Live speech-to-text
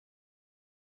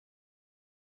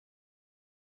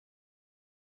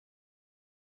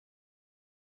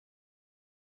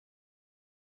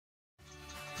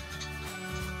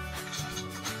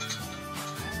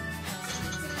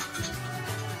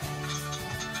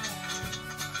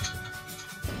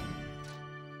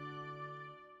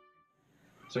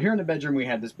So here in the bedroom we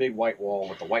had this big white wall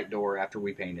with the white door after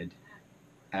we painted,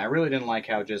 and I really didn't like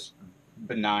how just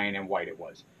benign and white it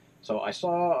was. So I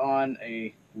saw on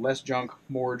a Less Junk,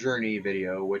 More Journey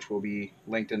video, which will be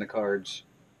linked in the cards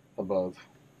above,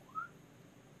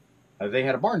 they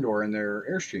had a barn door in their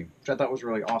Airstream, which I thought was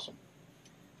really awesome.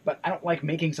 But I don't like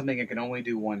making something that can only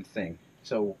do one thing.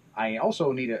 So I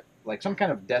also need some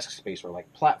kind of desk space or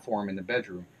like platform in the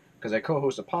bedroom, because I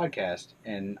co-host a podcast,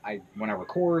 and when I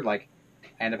record, I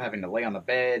end up having to lay on the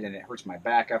bed, and it hurts my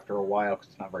back after a while because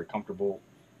it's not very comfortable.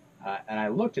 And I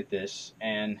looked at this,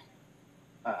 and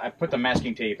I put the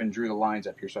masking tape and drew the lines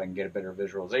up here so I can get a better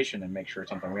visualization and make sure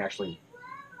it's something that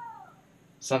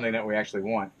we actually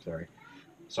want. Sorry.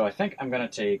 So I think I'm going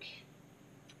to take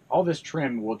all this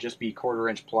trim will just be 1/4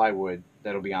 inch plywood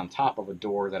that'll be on top of a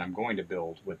door that I'm going to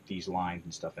build with these lines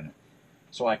and stuff in it.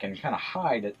 So I can kind of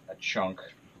hide a chunk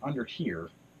under here,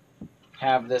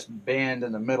 have this band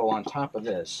in the middle on top of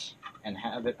this, and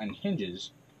have it on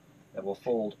hinges that will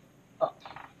fold up.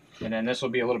 And then this will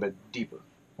be a little bit deeper.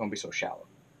 It won't be so shallow.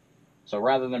 So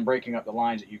rather than breaking up the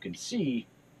lines that you can see,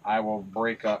 I will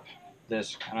break up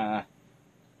this kind of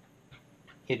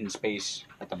hidden space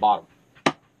at the bottom.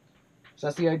 So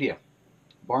that's the idea.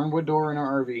 Barnwood door in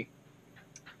our RV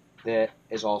that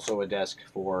is also a desk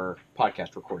for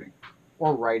podcast recording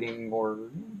or writing or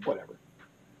whatever.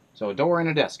 So a door and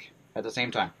a desk at the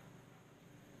same time.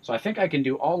 So I think I can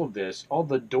do all of this, all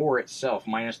the door itself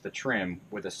minus the trim,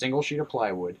 with a single sheet of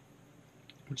plywood,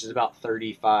 which is about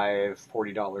 $35,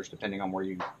 $40 depending on where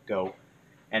you go.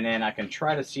 And then I can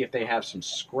try to see if they have some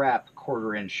scrap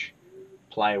 1/4 inch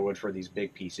plywood for these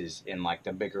big pieces in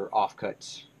the bigger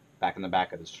offcuts back in the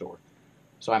back of the store.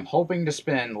 So I'm hoping to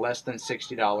spend less than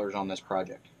 $60 on this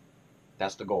project.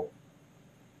 That's the goal.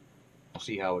 We'll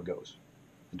see how it goes.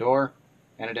 A door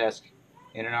and a desk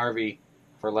in an RV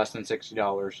for less than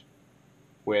 $60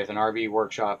 with an RV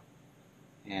workshop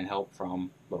and help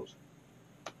from Lowe's.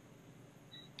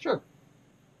 Sure.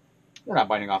 We're not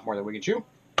biting off more than we can chew.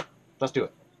 Let's do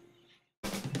it.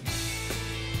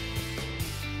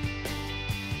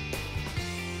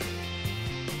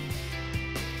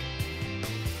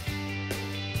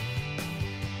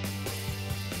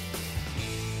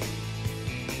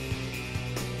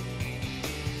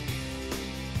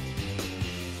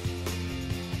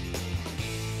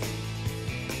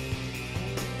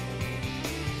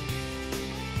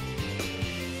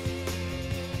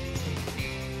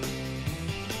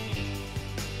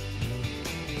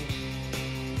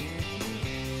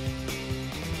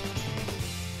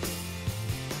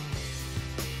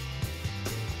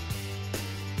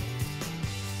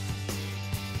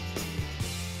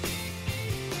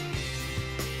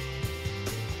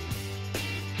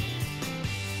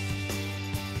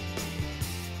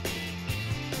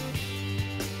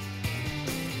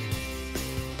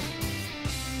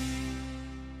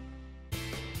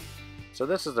 So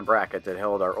this is the bracket that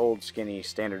held our old skinny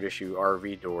standard issue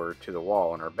RV door to the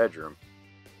wall in our bedroom.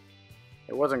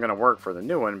 It wasn't going to work for the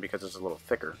new one because it's a little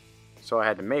thicker, so I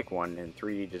had to make one in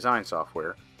 3D design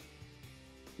software,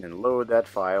 and then load that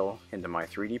file into my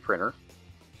 3D printer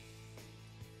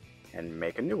and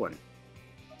make a new one.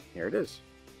 Here it is.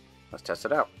 Let's test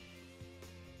it out.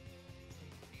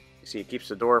 You see, it keeps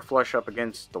the door flush up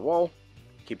against the wall,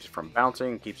 keeps it from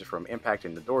bouncing, keeps it from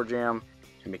impacting the door jamb,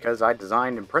 and because I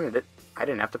designed and printed it, I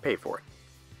didn't have to pay for it.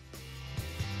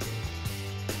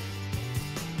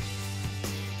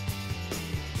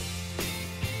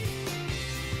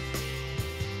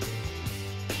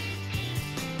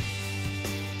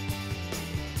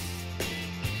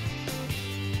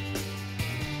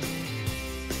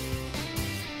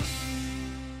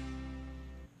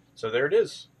 So there it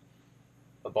is,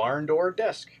 a barn door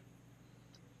desk.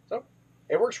 So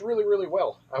it works really, really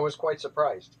well. I was quite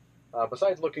surprised.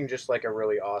 Besides looking just like a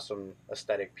really awesome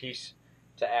aesthetic piece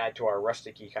to add to our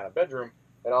rustic-y kind of bedroom,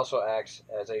 it also acts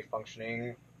as a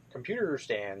functioning computer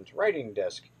stand writing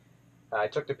desk. I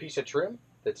took the piece of trim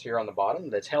that's here on the bottom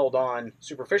that's held on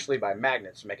superficially by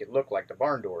magnets to make it look like the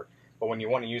barn door. But when you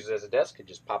want to use it as a desk, you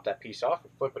just pop that piece off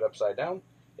and flip it upside down.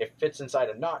 It fits inside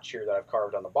a notch here that I've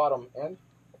carved on the bottom and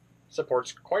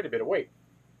supports quite a bit of weight.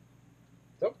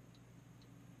 So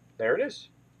there it is.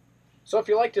 So if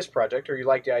you like this project, or you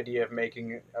like the idea of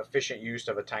making efficient use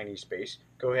of a tiny space,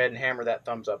 go ahead and hammer that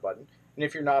thumbs up button. And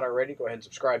if you're not already, go ahead and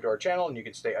subscribe to our channel, and you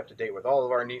can stay up to date with all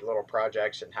of our neat little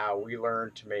projects and how we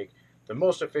learn to make the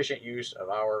most efficient use of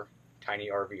our tiny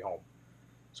RV home.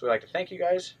 So we'd like to thank you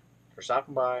guys for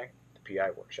stopping by the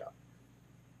PI Workshop.